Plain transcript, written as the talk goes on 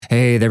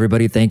Hey there,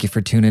 everybody. Thank you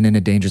for tuning in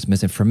to Dangerous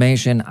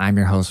Misinformation. I'm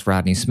your host,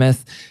 Rodney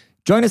Smith.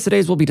 Join us today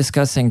as we'll be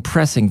discussing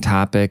pressing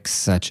topics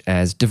such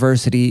as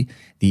diversity,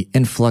 the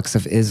influx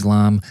of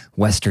Islam,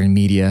 Western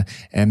media,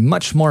 and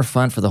much more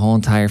fun for the whole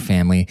entire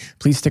family.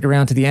 Please stick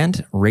around to the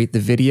end, rate the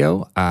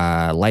video,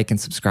 like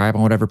and subscribe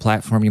on whatever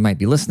platform you might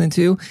be listening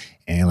to,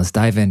 and let's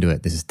dive into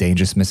it. This is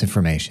Dangerous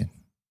Misinformation.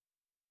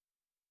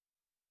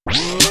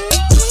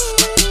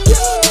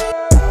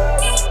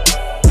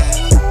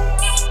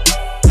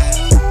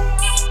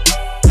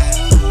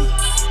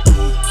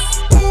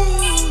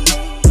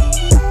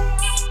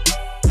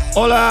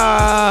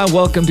 Hola!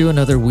 Welcome to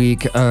another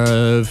week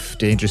of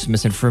Dangerous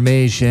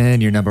Misinformation,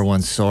 your number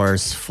one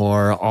source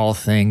for all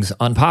things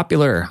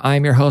unpopular.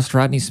 I'm your host,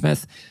 Rodney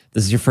Smith.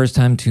 This is your first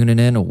time tuning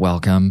in.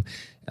 Welcome.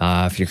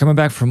 If you're coming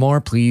back for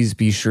more, please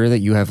be sure that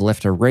you have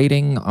left a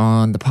rating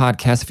on the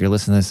podcast if you're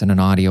listening to this in an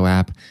audio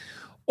app.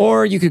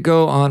 Or you could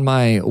go on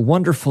my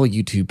wonderful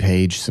YouTube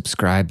page,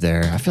 subscribe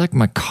there. I feel like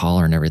my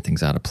collar and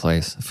everything's out of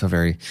place.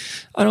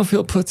 I don't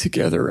feel put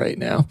together right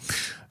now.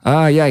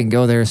 Yeah, you can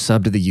go there,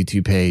 sub to the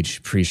YouTube page.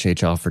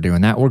 Appreciate y'all for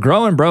doing that. We're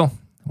growing, bro.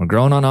 We're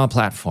growing on all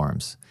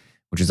platforms,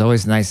 which is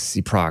always nice to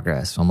see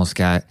progress. Almost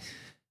got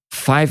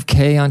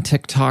 5K on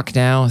TikTok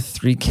now,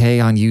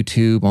 3K on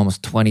YouTube,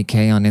 almost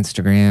 20K on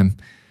Instagram,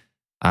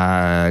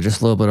 just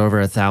a little bit over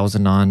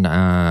 1,000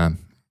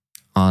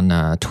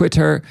 on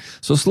Twitter.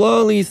 So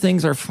slowly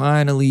things are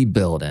finally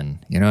building.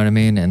 You know what I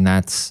mean? And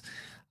that's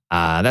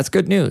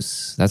good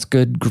news. That's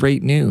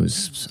great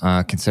news,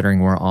 considering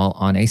we're all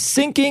on a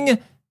sinking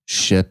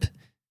ship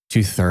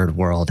to third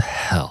world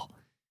hell.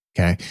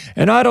 Okay.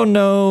 And I don't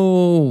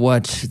know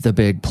what the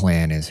big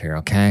plan is here.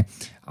 Okay.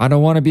 I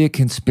don't want to be a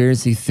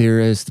conspiracy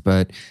theorist,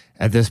 but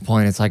at this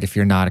point, it's like if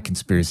you're not a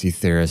conspiracy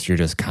theorist, you're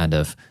just kind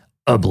of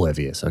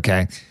oblivious.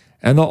 Okay.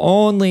 And the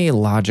only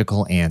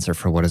logical answer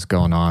for what is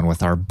going on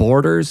with our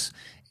borders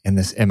and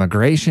this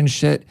immigration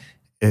shit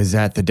is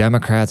that the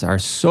Democrats are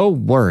so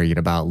worried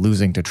about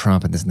losing to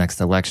Trump in this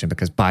next election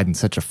because Biden's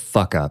such a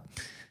fuck up,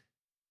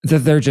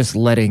 that they're just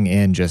letting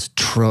in just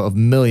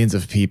millions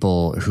of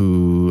people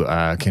who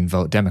can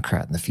vote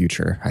Democrat in the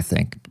future, I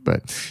think.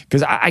 But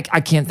because I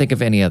can't think of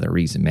any other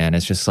reason, man.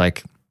 It's just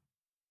like,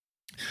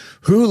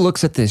 who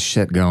looks at this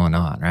shit going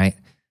on, right?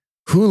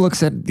 Who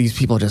looks at these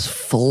people just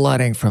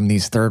flooding from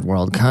these third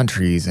world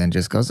countries and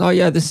just goes, oh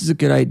yeah, this is a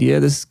good idea.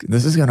 This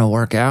is going to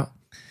work out.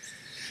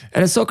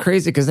 And it's so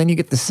crazy because then you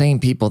get the same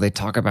people they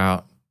talk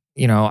about.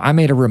 You know, I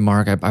made a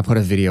remark. I put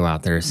a video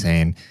out there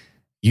saying,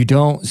 you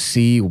don't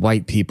see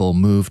white people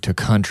move to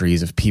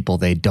countries of people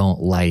they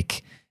don't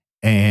like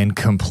and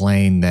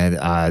complain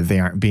that they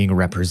aren't being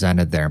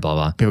represented there, blah,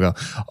 blah. People go,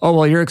 oh,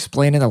 well, you're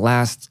explaining the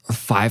last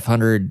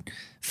 500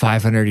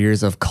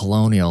 years of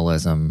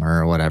colonialism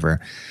or whatever.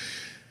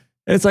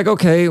 And it's like,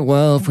 okay,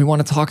 well, if we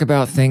want to talk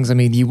about things, I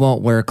mean, you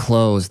won't wear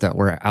clothes that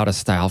were out of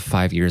style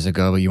 5 years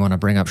ago, but you want to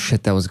bring up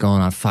shit that was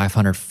going on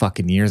 500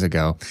 fucking years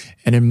ago.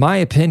 And in my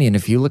opinion,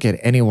 if you look at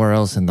anywhere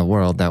else in the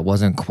world that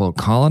wasn't, quote,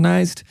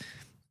 colonized,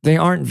 they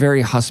aren't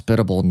very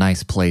hospitable,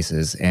 nice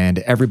places, and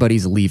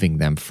everybody's leaving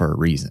them for a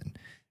reason.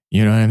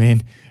 You know what I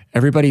mean?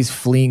 Everybody's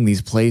fleeing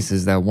these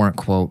places that weren't,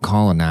 quote,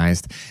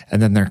 colonized,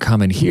 and then they're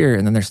coming here,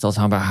 and then they're still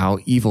talking about how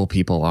evil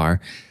people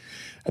are.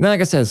 And then, like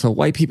I said, so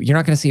white people, you're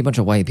not going to see a bunch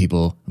of white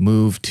people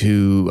move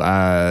to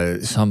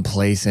some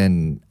place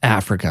in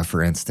Africa,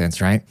 for instance,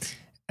 right?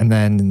 And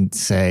then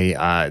say,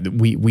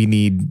 we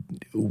need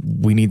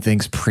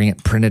things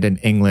printed in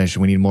English.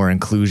 We need more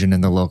inclusion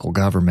in the local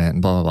government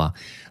and blah, blah, blah.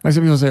 Like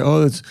some people say,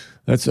 oh,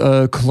 that's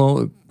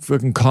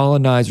fucking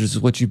colonizers is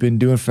what you've been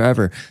doing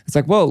forever. It's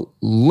like, well,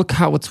 look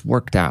how it's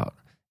worked out.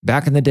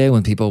 Back in the day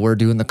when people were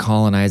doing the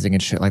colonizing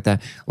and shit like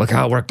that, look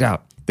how it worked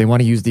out. They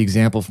want to use the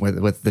example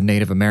with the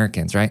Native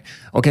Americans, right?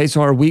 Okay,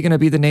 so are we going to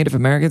be the Native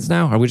Americans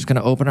now? Are we just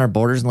going to open our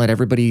borders and let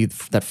everybody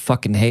that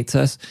fucking hates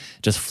us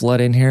just flood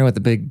in here with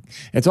the big...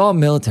 It's all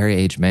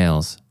military-age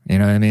males, you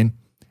know what I mean?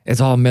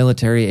 It's all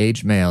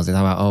military-age males. They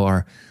talk about, oh,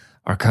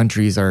 our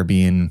countries are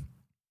being...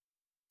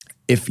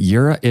 If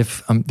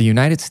the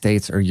United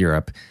States or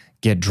Europe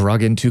get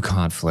drug into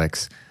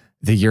conflicts,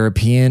 the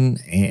European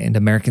and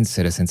American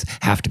citizens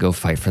have to go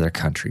fight for their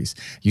countries.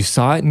 You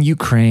saw it in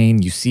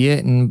Ukraine. You see it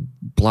in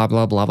blah,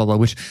 blah, blah, blah, blah,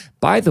 which,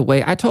 by the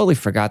way, I totally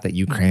forgot that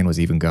Ukraine was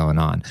even going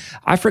on.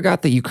 I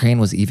forgot that Ukraine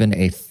was even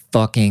a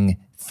fucking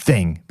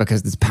thing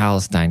because this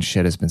Palestine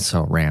shit has been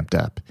so ramped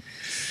up.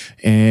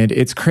 And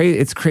it's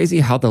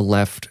crazy how the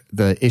left,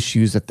 the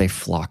issues that they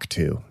flock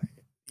to.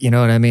 You know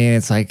what I mean?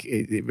 It's like,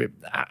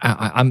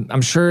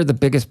 I'm sure the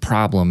biggest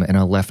problem in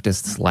a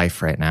leftist's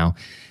life right now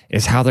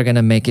is how they're going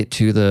to make it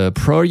to the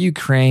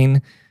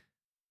pro-Ukraine,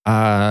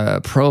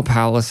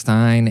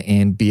 pro-Palestine,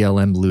 and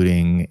BLM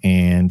looting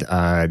and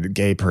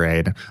gay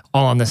parade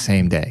all on the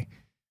same day,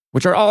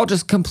 which are all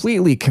just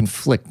completely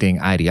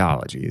conflicting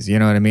ideologies. You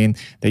know what I mean?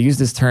 They use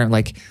this term,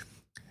 like,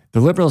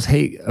 the liberals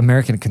hate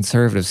American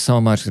conservatives so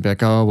much to be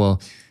like, oh,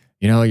 well,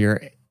 you know,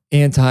 you're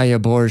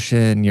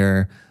anti-abortion,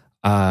 you're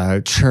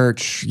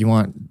church,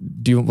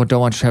 don't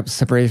want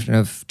separation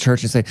of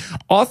church and state.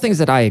 All things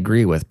that I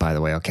agree with, by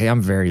the way. Okay,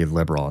 I'm very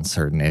liberal on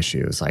certain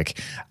issues. Like,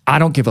 I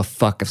don't give a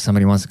fuck if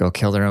somebody wants to go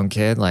kill their own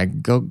kid.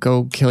 Like,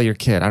 go kill your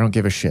kid. I don't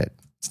give a shit.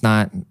 It's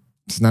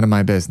none of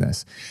my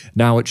business.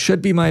 Now, it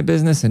should be my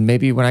business, and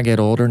maybe when I get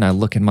older and I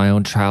look in my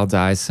own child's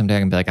eyes someday, I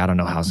can be like, I don't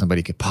know how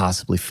somebody could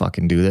possibly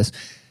fucking do this,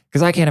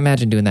 because I can't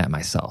imagine doing that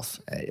myself.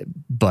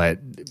 But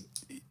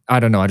I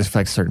don't know. I just feel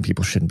like certain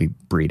people shouldn't be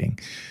breeding.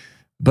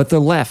 But the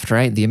left,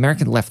 right? The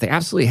American left, they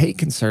absolutely hate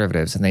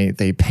conservatives, and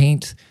they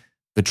paint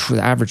the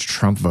average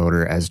Trump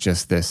voter as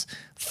just this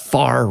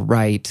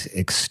far-right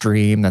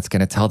extreme that's going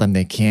to tell them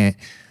they can't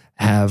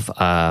have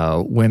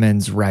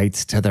women's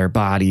rights to their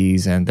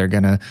bodies, and they're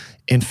going to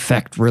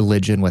infect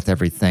religion with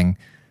everything.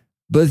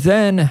 But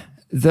then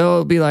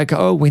they'll be like,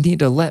 oh, we need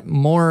to let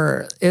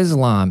more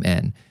Islam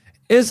in.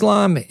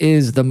 Islam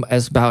is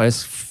about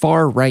as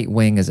far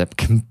right-wing as it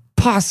can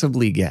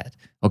possibly get,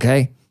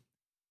 okay?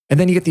 And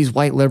then you get these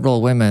white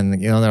liberal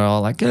women, they're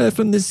all like,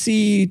 from the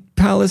sea,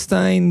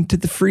 Palestine to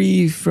the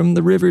free, from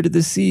the river to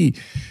the sea.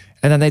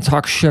 And then they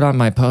talk shit on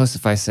my post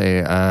if I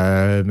say,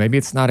 maybe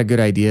it's not a good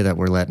idea that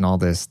we're letting all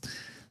this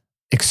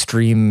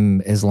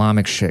extreme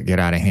Islamic shit get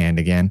out of hand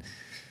again.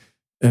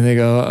 And they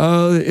go,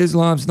 oh,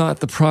 Islam's not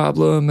the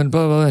problem, and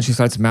blah, blah. And she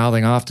starts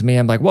mouthing off to me.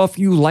 I'm like, well, if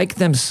you like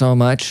them so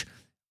much,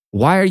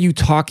 why are you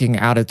talking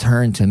out of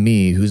turn to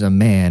me, who's a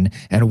man,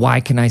 and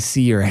why can I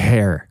see your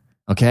hair?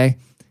 Okay?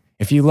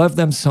 If you love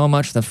them so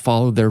much, then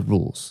follow their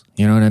rules.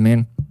 You know what I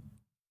mean?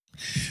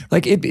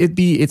 Like,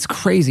 it's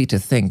crazy to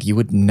think you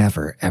would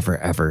never, ever,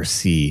 ever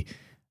see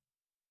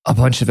a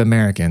bunch of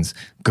Americans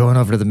going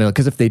over to the middle,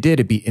 because if they did,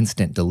 it'd be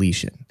instant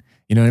deletion.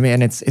 You know what I mean?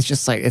 And it's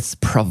just like, it's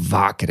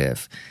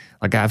provocative.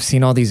 Like, I've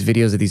seen all these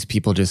videos of these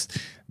people just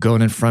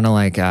going in front of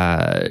like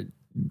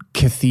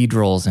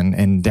cathedrals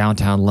in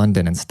downtown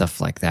London and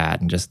stuff like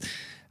that, and just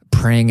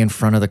praying in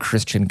front of the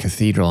Christian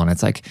cathedral. And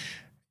it's like,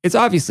 it's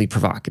obviously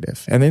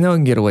provocative, and they know they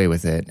can get away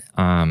with it.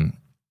 And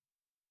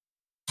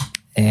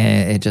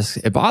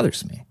it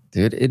bothers me,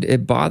 dude.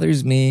 It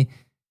bothers me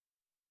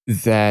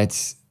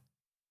that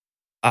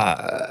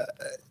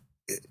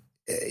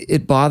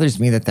it bothers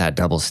me that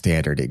double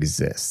standard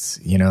exists.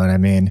 You know what I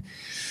mean?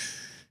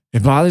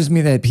 It bothers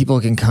me that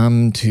people can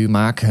come to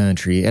my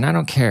country and I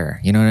don't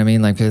care. You know what I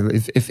mean? Like,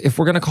 if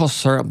we're going to call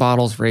syrup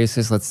bottles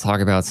racist, let's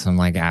talk about some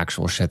like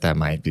actual shit that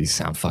might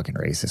sound fucking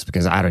racist,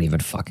 because I don't even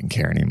fucking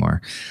care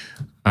anymore.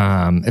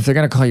 If they're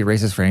going to call you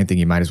racist for anything,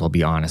 you might as well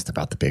be honest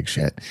about the big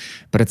shit.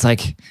 But it's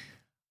like,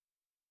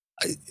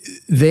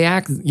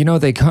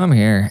 they come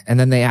here and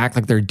then they act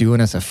like they're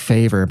doing us a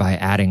favor by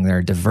adding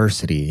their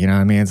diversity. You know what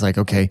I mean? It's like,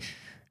 okay,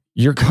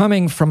 you're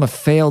coming from a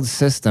failed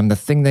system. The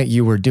thing that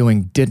you were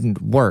doing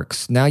didn't work.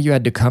 So now you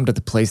had to come to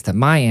the place that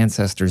my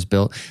ancestors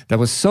built that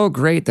was so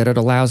great that it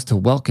allows to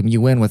welcome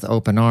you in with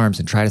open arms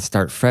and try to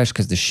start fresh,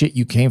 because the shit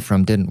you came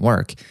from didn't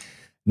work.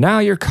 Now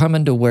you're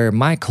coming to where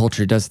my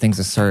culture does things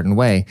a certain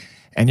way,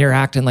 and you're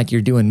acting like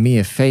you're doing me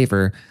a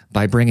favor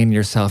by bringing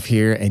yourself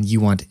here, and you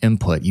want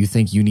input. You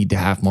think you need to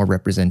have more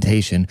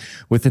representation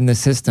within the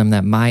system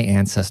that my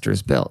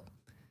ancestors built.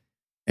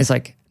 It's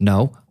like,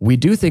 no, we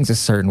do things a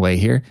certain way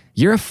here.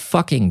 You're a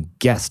fucking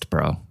guest,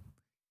 bro.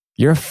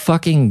 You're a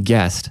fucking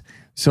guest.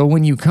 So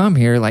when you come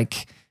here,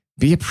 like,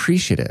 be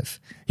appreciative.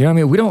 You know what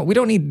I mean? We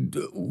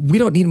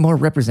don't need more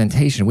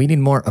representation. We need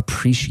more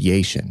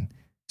appreciation.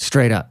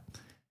 Straight up.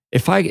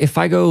 If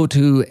I go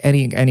to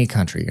any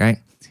country, right?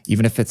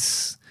 Even if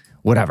it's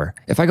whatever.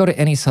 If I go to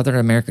any Southern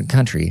American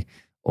country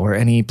or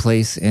any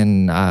place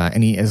in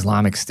any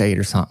Islamic state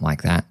or something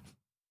like that,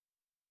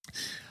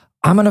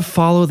 I'm going to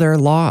follow their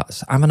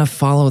laws. I'm going to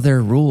follow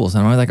their rules.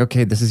 And I'm like,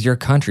 okay, this is your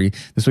country.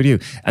 This is what you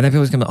do. And then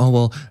people's going to, oh,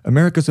 well,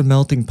 America's a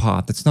melting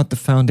pot. That's not the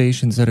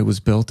foundations that it was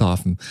built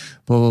off. And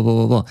blah, blah, blah,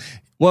 blah, blah.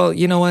 Well,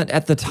 you know what?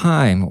 At the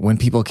time when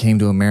people came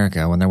to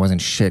America, when there wasn't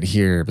shit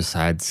here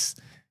besides,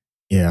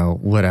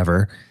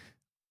 whatever,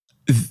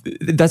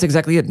 that's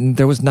exactly it.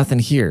 There was nothing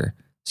here.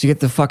 So you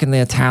get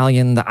the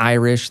Italian, the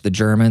Irish, the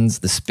Germans,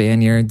 the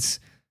Spaniards,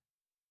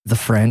 the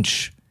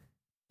French.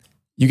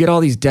 You get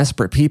all these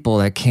desperate people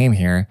that came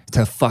here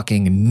to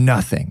fucking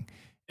nothing.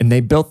 And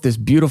they built this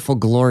beautiful,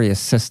 glorious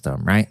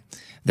system, right?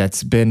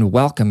 That's been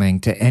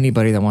welcoming to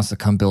anybody that wants to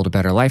come build a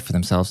better life for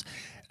themselves.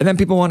 And then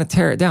people want to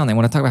tear it down. They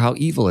want to talk about how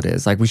evil it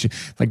is. Like, we should,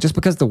 like, just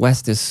because the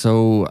West is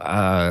so,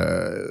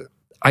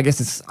 I guess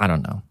it's, I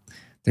don't know.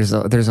 There's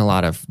a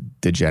lot of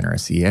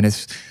degeneracy. And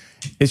it's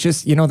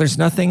just, there's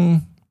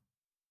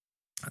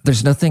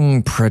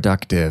nothing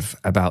productive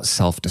about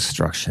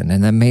self-destruction.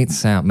 And that may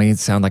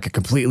sound like a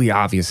completely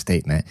obvious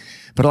statement,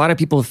 but a lot of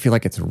people feel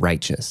like it's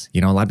righteous.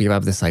 A lot of people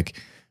have this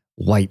like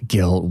white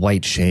guilt,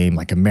 white shame,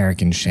 like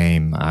American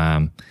shame.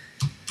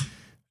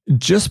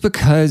 Just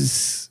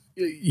because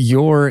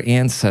your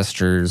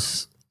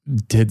ancestors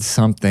did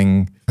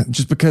something,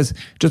 just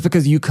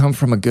because you come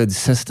from a good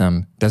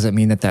system doesn't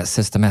mean that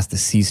system has to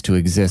cease to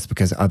exist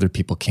because other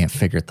people can't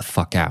figure it the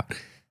fuck out.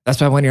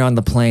 That's why when you're on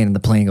the plane and the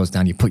plane goes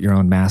down, you put your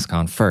own mask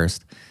on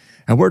first.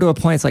 And we're to a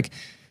point, it's like,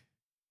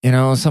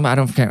 I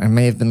don't forget. It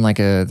may have been like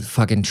a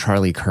fucking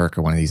Charlie Kirk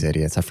or one of these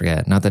idiots. I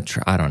forget. Not that,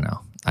 I don't know.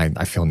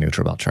 I feel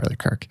neutral about Charlie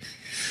Kirk.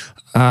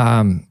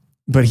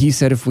 But he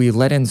said, if we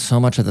let in so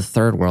much of the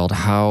third world,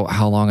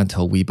 how long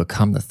until we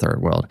become the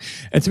third world?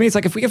 And to me, it's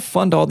like, if we can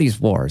fund all these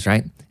wars,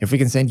 right? If we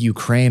can send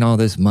Ukraine all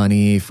this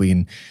money, if we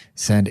can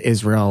send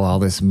Israel all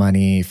this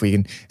money, if we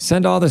can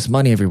send all this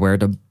money everywhere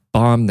to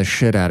bomb the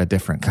shit out of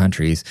different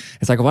countries,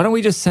 it's like, why don't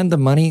we just send the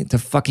money to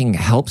fucking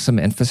help some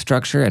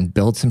infrastructure and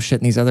build some shit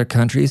in these other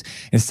countries,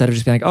 instead of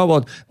just being like, oh,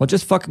 well,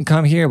 just fucking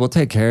come here, we'll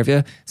take care of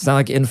you. It's not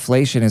like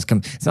inflation it's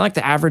not like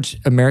the average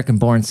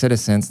American-born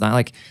citizen. It's not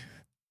like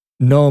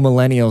no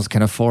millennials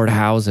can afford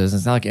houses.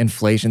 It's not like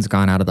inflation's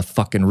gone out of the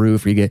fucking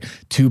roof, where you get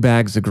 2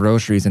 bags of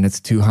groceries and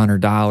it's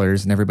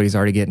 $200 and everybody's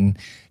already getting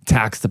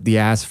taxed up the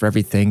ass for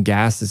everything.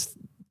 Gas is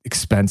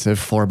expensive,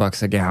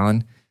 $4 a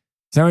gallon.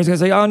 Somebody's gonna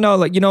say, oh no,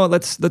 like,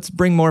 let's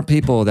bring more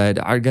people that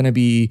are gonna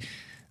be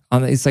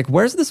on. It's like,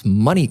 where's this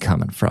money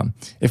coming from?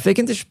 If they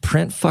can just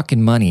print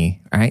fucking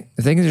money, right?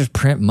 If they can just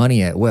print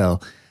money at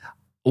will,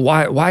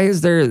 why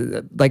is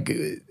there, like,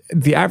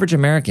 the average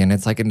American,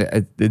 it's like an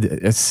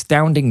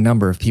astounding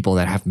number of people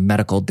that have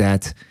medical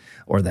debt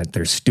or that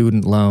there's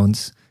student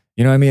loans.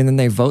 You know what I mean? And then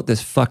they vote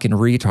this fucking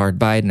retard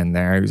Biden in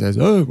there who says,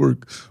 oh,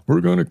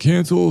 we're going to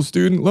cancel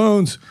student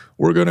loans.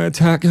 We're going to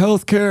attack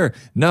healthcare.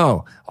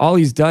 No, all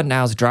he's done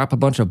now is drop a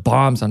bunch of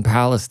bombs on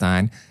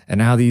Palestine. And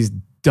now these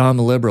dumb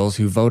liberals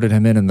who voted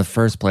him in the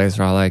first place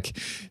are all like,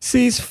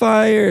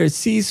 ceasefire,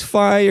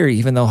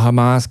 even though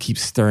Hamas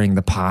keeps stirring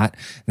the pot.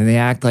 And they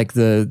act like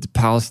the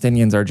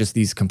Palestinians are just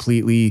these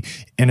completely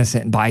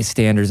innocent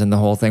bystanders in the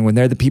whole thing, when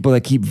they're the people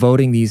that keep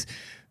voting these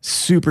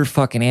super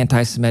fucking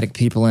anti-Semitic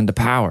people into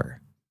power.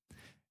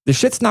 The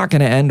shit's not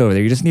going to end over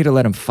there. You just need to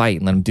let them fight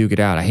and let them duke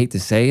it out. I hate to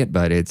say it,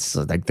 but it's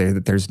like they're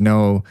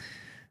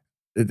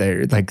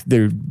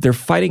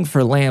fighting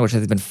for land, which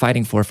they've been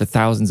fighting for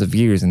thousands of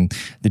years. And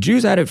the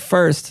Jews had it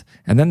first,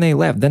 and then they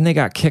left. Then they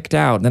got kicked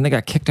out. Then they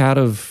got kicked out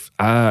of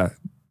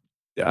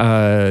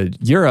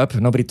Europe.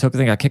 Nobody took them.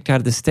 They got kicked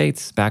out of the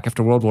States back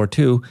after World War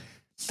II.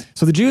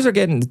 So the Jews are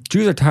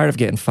tired of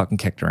getting fucking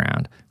kicked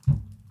around,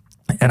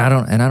 and I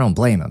don't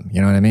blame them.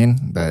 You know what I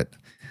mean? But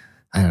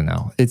I don't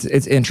know.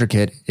 It's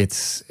intricate.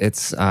 It's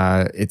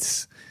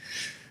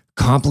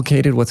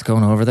complicated what's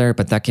going over there,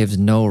 but that gives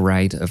no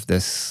right of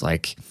this,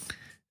 like,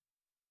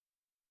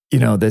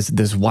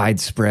 this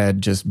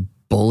widespread just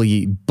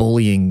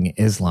bullying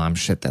Islam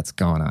shit that's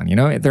going on.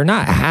 They're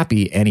not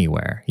happy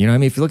anywhere. You know what I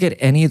mean? If you look at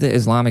any of the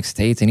Islamic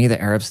states, any of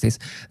the Arab states,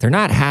 they're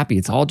not happy.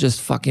 It's all just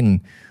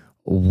fucking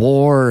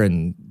war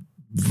and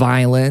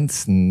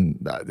violence and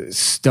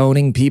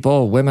stoning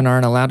people. Women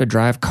aren't allowed to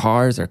drive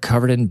cars. They're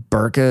covered in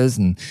burqas,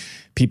 and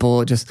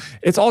people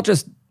it's all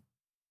just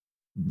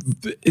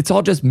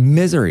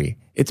misery.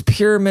 It's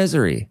pure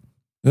misery.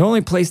 The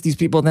only place these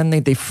people, then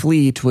they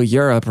flee to a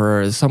Europe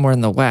or somewhere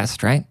in the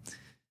West, right?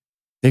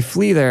 They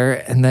flee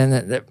there, and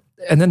then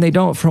they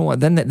don't.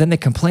 Then they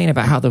complain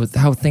about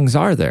how things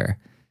are there,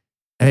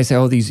 and they say,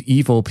 "Oh, these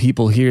evil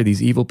people here,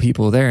 these evil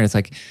people there." And it's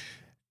like,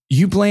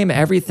 you blame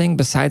everything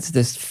besides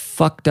this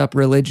fucked up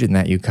religion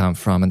that you come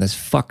from and this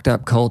fucked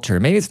up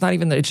culture. Maybe it's not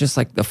even that. It's just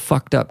like the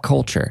fucked up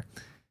culture.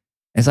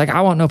 It's like,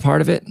 I want no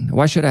part of it.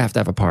 Why should I have to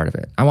have a part of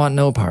it? I want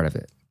no part of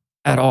it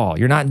at all.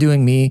 You're not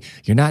doing me.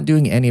 You're not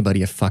doing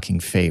anybody a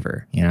fucking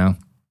favor, I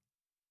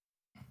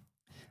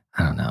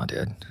don't know,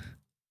 dude.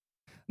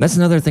 That's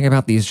another thing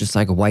about these just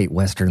like white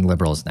Western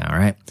liberals now,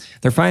 right?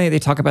 They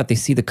talk about, they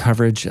see the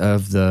coverage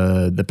of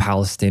the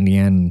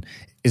Palestinian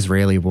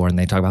Israeli war, and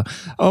they talk about,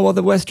 oh, well,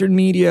 the Western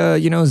media,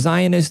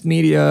 Zionist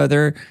media,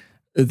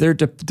 they're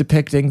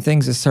depicting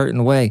things a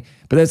certain way.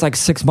 But that's like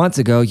 6 months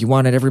ago, you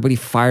wanted everybody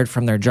fired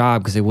from their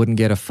job because they wouldn't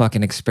get a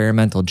fucking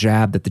experimental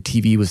jab that the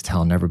TV was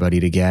telling everybody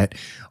to get,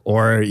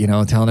 or,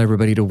 telling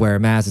everybody to wear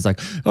masks. It's like,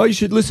 oh, you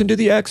should listen to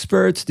the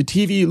experts. The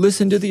TV,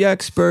 listen to the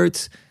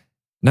experts.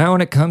 Now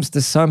when it comes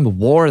to some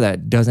war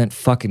that doesn't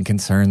fucking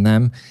concern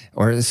them,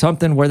 or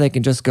something where they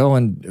can just go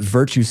and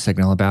virtue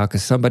signal about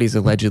because somebody's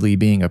allegedly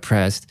being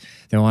oppressed,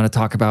 they want to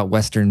talk about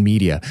Western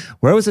media.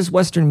 Where was this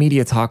Western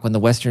media talk when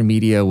the Western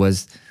media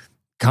was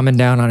coming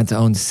down on its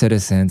own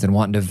citizens and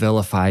wanting to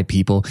vilify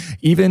people?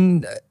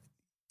 Even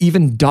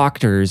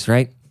doctors,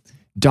 right?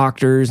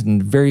 Doctors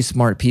and very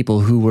smart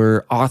people who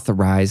were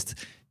authorized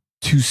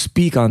to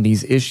speak on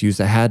these issues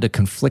that had a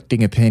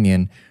conflicting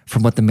opinion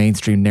from what the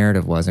mainstream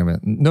narrative was. And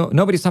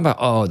nobody's talking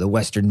about, the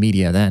Western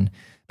media then.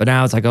 But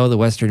now it's like, the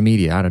Western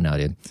media. I don't know,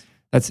 dude.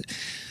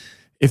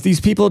 If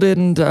these people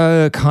didn't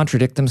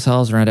contradict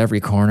themselves around every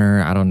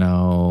corner, I don't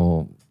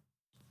know.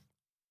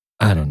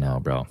 I don't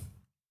know, bro.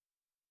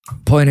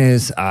 Point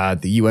is, the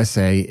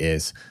USA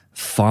is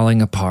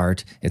falling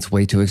apart. It's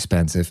way too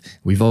expensive.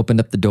 We've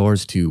opened up the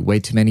doors to way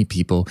too many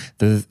people.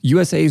 The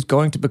USA is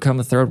going to become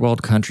a third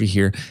world country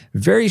here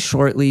very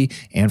shortly.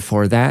 And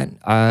for that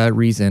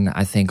reason,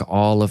 I think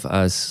all of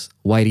us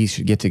whiteys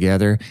should get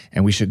together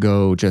and we should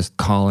go just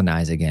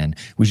colonize again.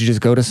 We should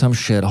just go to some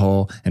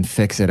shithole and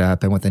fix it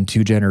up. And within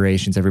 2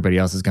 generations, everybody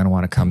else is going to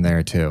want to come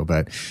there too.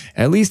 But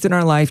at least in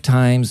our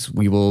lifetimes,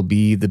 we will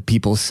be the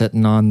people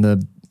sitting on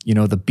the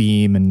the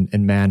beam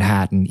in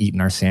Manhattan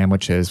eating our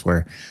sandwiches,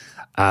 where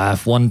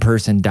if one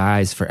person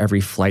dies for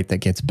every flight that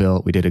gets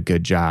built, we did a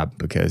good job,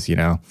 because,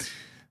 the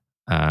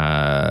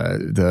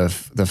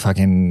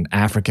fucking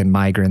African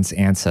migrants'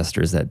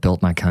 ancestors that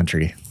built my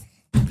country.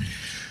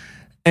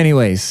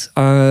 Anyways,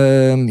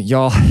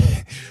 y'all,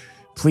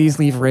 please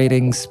leave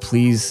ratings,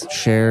 please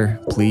share,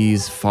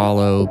 please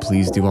follow,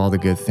 please do all the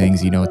good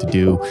things. You know what to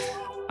do.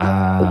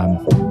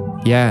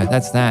 Yeah,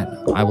 that's that.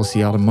 I will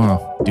see y'all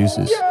tomorrow.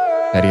 Deuces.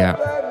 Petty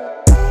out.